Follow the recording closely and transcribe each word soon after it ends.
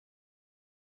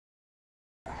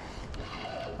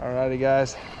Alrighty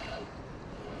guys,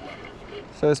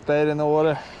 first bait in the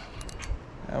water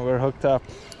and we're hooked up.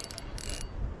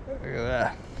 Look at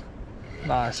that,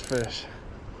 nice fish.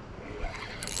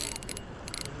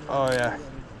 Oh yeah,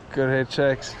 good head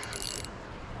checks.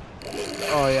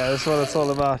 Oh yeah, that's what it's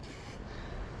all about.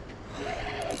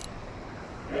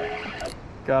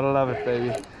 Gotta love it,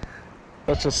 baby.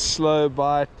 Such a slow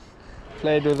bite,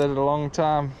 played with it a long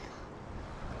time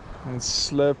and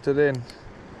slurped it in.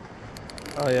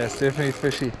 Oh yeah, it's definitely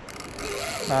fishy.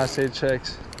 Nice head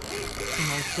checks.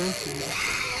 Nice fishy.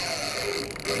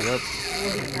 Yep.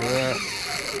 Look at that.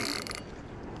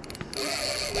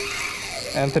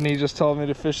 Anthony just told me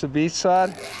to fish the beach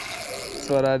side. That's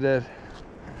what I did.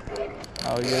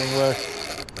 Oh, we're getting work.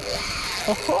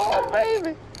 Oh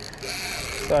baby!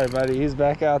 Sorry buddy, he's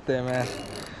back out there, man.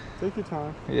 Take your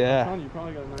time. Yeah. You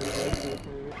probably got a nice redfish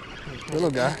maybe.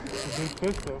 Little guy. It's a big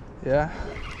fish though. Yeah.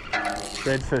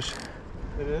 Redfish.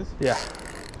 It is? Yeah.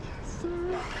 Yes,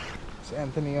 sir. It's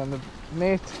Anthony on the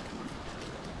net.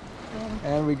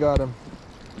 And we got him.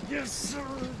 Yes, sir.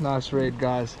 Nice red,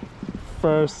 guys.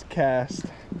 First cast.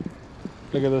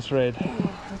 Look at this red. Oh,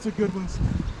 that's a good one.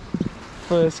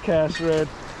 First cast red.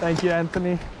 Thank you,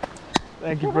 Anthony.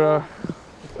 Thank you, bro.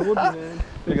 I told you, man.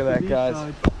 Look at that, guys.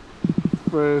 Side.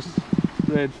 First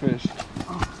redfish.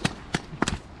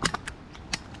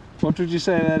 What would you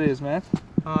say that is, man?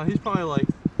 He's probably like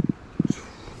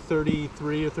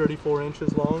 33 or 34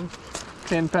 inches long.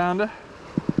 10 pounder?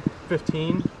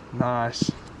 15.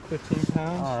 Nice. 15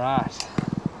 pounds. Alright.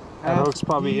 That hook's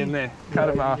probably in there. Cut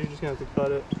him out. You're just going to have to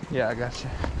cut it. Yeah, I got you.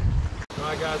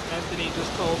 Alright guys, Anthony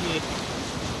just told me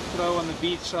throw on the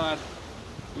beach side.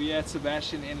 We at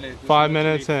Sebastian Inlet. 5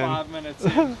 minutes in. 5 minutes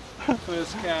in.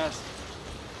 First cast.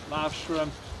 Live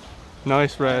shrimp.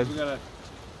 Nice red. We got a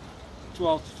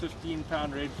 12 to 15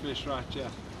 pound redfish right here.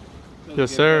 Doesn't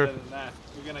Yes, get sir. better than that.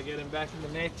 We're gonna get him back in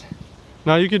the net.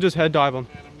 No, you could just head dive him.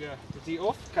 Let him go. Is he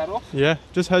off? Cut off? Yeah,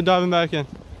 just head dive him back in.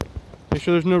 Make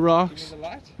sure there's no Give rocks. me the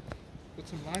light. Put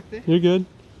some light there. You're good.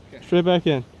 Okay. Straight back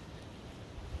in.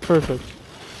 Perfect.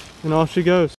 And off she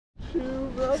goes.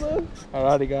 Shoot, brother.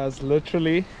 Alrighty guys,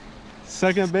 literally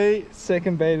Second bait.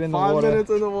 second bait in the 5 water. minutes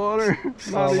in the water.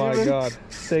 Oh my god,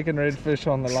 second redfish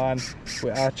on the line.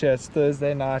 We're out here, it's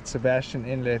Thursday night, Sebastian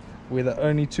Inlet. We're the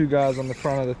only two guys on the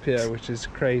front of the pier, which is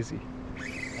crazy.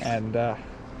 And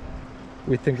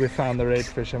we think we found the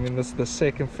redfish. I mean, this is the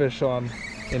second fish on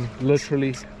in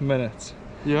literally minutes.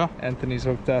 Yeah. Anthony's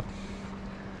hooked up.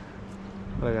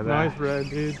 Look at that. Nice red,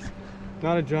 dude.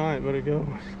 Not a giant, but a good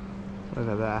one. Look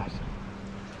at that.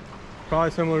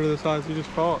 Probably similar to the size you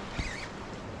just caught.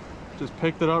 Just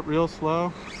picked it up real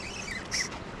slow.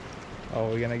 Oh,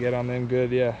 we're gonna get on them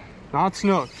good, yeah. Not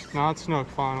snook. Not snook,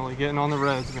 finally. Getting on the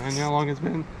reds, man. You know how long it's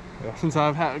been since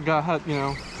I've had a good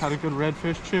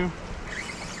redfish chew?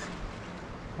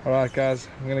 Alright guys,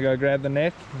 I'm gonna go grab the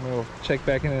net and we'll check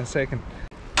back in a second.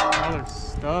 Another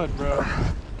stud, bro.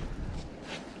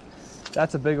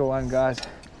 That's a bigger one, guys.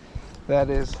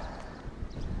 That's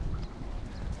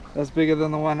bigger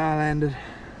than the one I landed.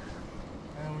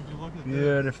 Man, would you look at this?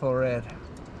 Beautiful red.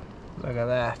 Look at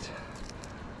that.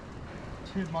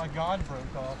 Dude, my god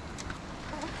broke off.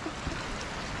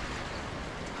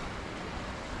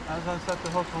 As I set the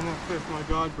hook on that fish, my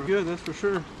god broke. Good, that's for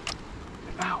sure.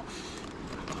 Ow.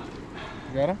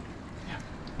 You got him? Yeah.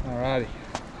 Alrighty.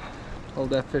 Hold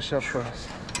that fish up for us.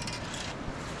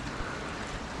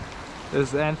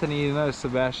 This is Anthony, you know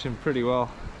Sebastian pretty well.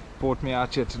 Brought me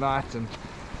out here tonight and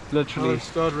literally Another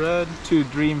stud red. 2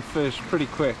 dream fish pretty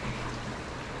quick.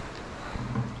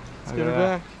 Let's get her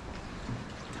back.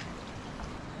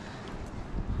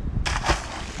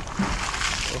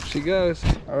 Off she goes.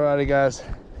 Alrighty guys.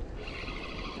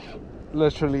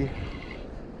 Literally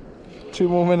 2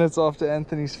 more minutes after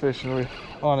Anthony's fish and we're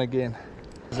on again.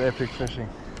 It's epic fishing.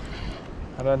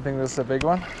 I don't think this is a big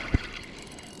one.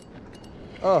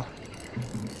 Oh,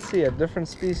 see, a different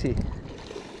species.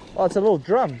 Oh, it's a little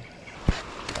drum.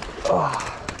 Oh.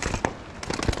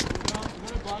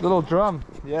 Little drum,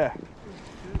 yeah.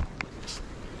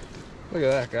 Look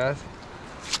at that, guys.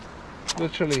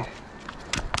 Literally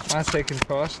my second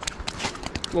cast.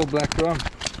 Little black drum.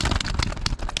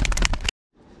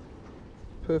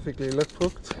 Perfectly lip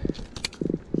hooked.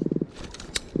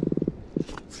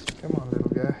 Come on, little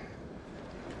guy.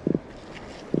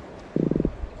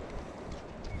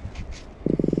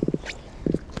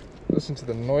 Listen to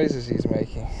the noises he's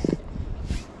making.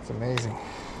 It's amazing.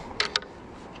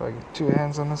 Try to get 2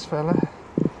 hands on this fella.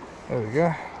 There we go.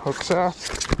 Hooks out.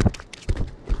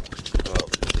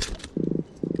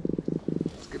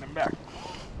 Let's get him back.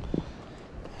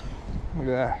 Look at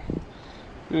that.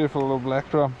 Beautiful little black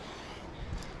drum.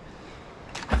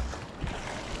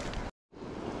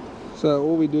 So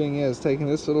all we're doing here is taking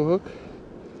this little hook,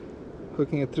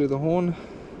 hooking it through the horn,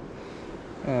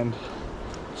 and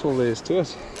that's all there is to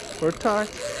it. We're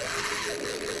tight.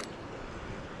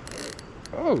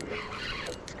 Oh,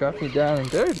 it's got me down and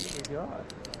dirty. Oh God.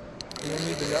 You don't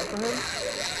need the nut for him?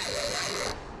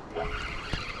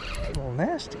 It's a little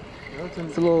nasty. No, it's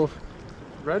It's a little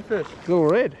redfish. little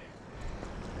red.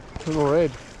 It's a little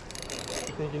red.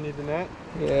 You think you need the net?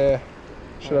 Yeah.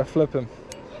 Should I flip him?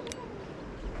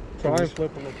 Try and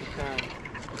flip him if you can.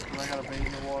 I got a bait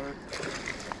in the water.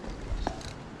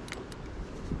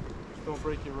 Don't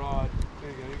break your rod.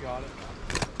 There you go, you got it.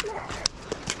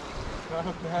 Not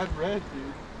a bad red,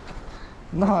 dude.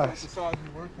 Nice.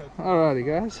 Alrighty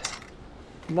guys.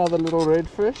 Another little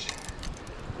redfish.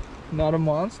 Not a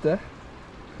monster,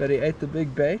 but he ate the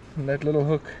big bait and that little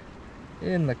hook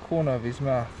in the corner of his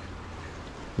mouth.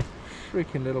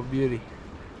 Freaking little beauty.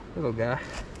 Little guy.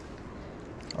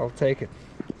 I'll take it.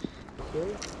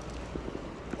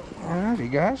 Alrighty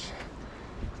guys.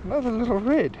 Another little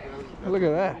red. Look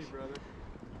at that.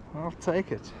 I'll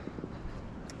take it.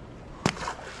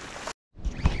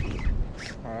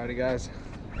 Alrighty guys.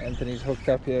 Anthony's hooked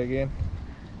up here again.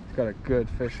 He's got a good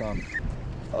fish on.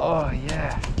 Oh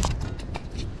yeah.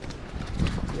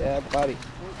 Yeah buddy.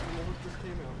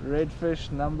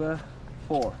 Redfish number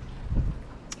 4.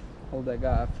 Hold that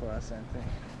guy up for us, Anthony.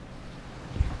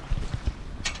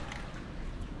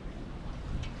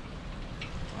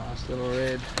 Nice little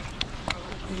red.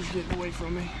 He's getting away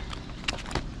from me.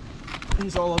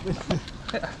 He's all up in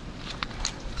there.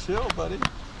 Chill, buddy.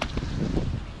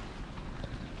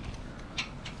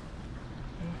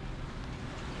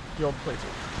 Your plate.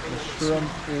 The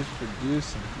shrimp is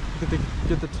producing.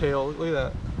 Get the tail. Look at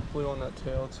that blue on that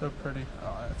tail. It's so pretty.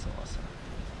 Oh, that's awesome.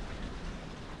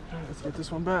 All right, let's get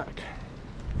this one back.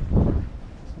 There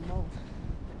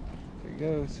he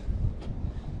goes.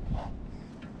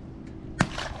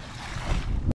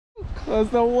 That's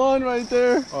the one right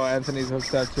there. Oh, Anthony's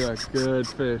hooked up to a good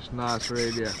fish. Nice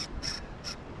red here.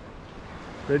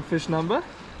 Redfish number?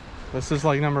 This is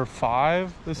like number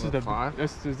 5. This What, is the 5?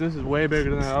 This is way bigger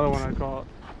than the other one I caught.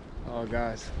 Oh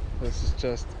guys, this is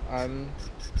just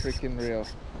unfreaking real.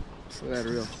 Look at that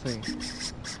real thing.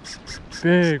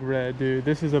 Big red, dude.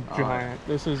 This is a giant.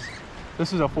 This is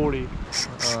a 40.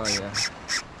 Oh yeah.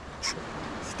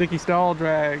 Sticky stall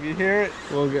drag. You hear it?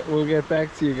 We'll get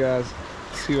back to you guys.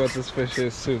 See what this fish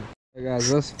is soon. Hey guys,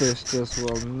 this fish just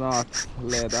will not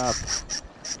let up.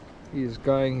 He's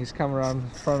come around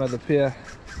the front of the pier.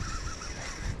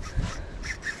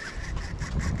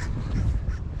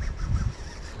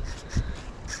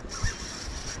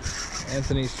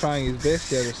 Anthony's trying his best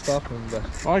here to stop him, but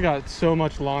I got so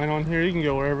much line on here. He can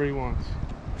go wherever he wants.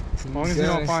 As long as he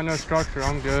don't find no structure,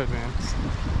 I'm good, man.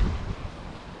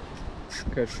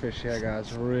 good fish here,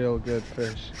 guys. Real good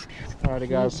fish. Alrighty,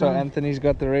 guys. So Anthony's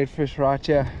got the redfish right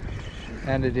here,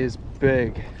 and it is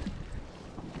big.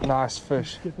 Nice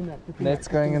fish. Get the net. Net's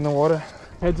going in the water.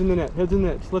 Heads in the net. Heads in the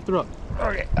net. Just lift her up.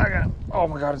 Okay, I got it. Oh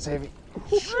my god, it's heavy.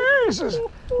 Jesus.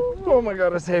 Oh my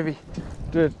god, it's heavy.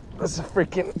 Dude, that's a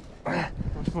freaking...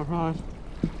 That's my rod.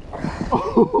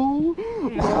 Oh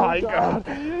my god.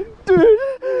 Dude,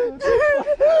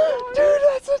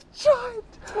 that's a giant.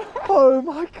 Oh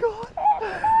my god.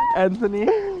 Anthony,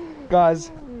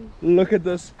 guys, look at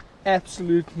this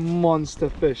absolute monster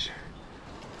fish.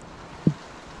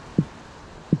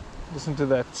 Listen to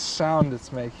that sound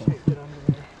it's making. Get under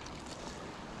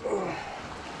there.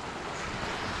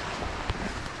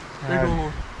 Big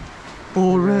old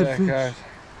bull redfish. Guys.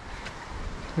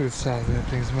 Look at the size of that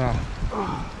thing's mouth.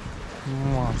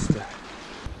 Monster. Now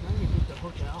you get the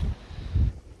hook out.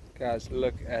 Guys,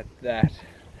 look at that.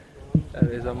 That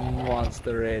is a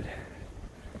monster red.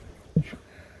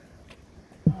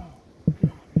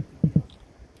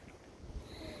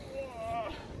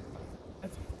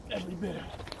 That's every bit.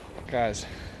 Guys,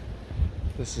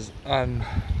 this is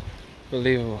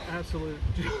unbelievable. Absolute.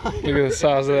 Look at the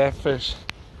size of that fish.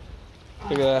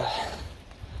 Look at that.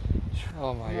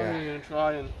 Oh my I'm god. not even gonna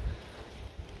try and.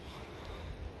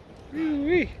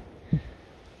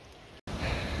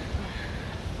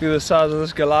 Look at the size of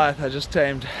this Goliath I just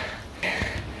tamed.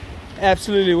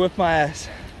 Absolutely whipped my ass.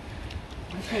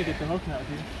 I just can't get the hook out,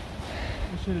 dude.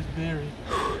 This shit is buried.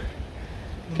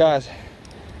 Guys,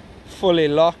 fully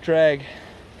locked drag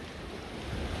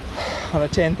on a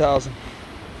 10,000.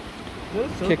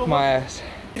 Kick my ass.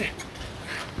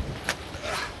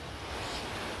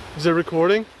 Is it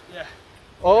recording? Yeah.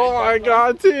 Oh my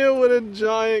god, Tim, what a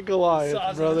giant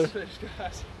Goliath, brother. Fish,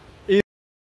 guys.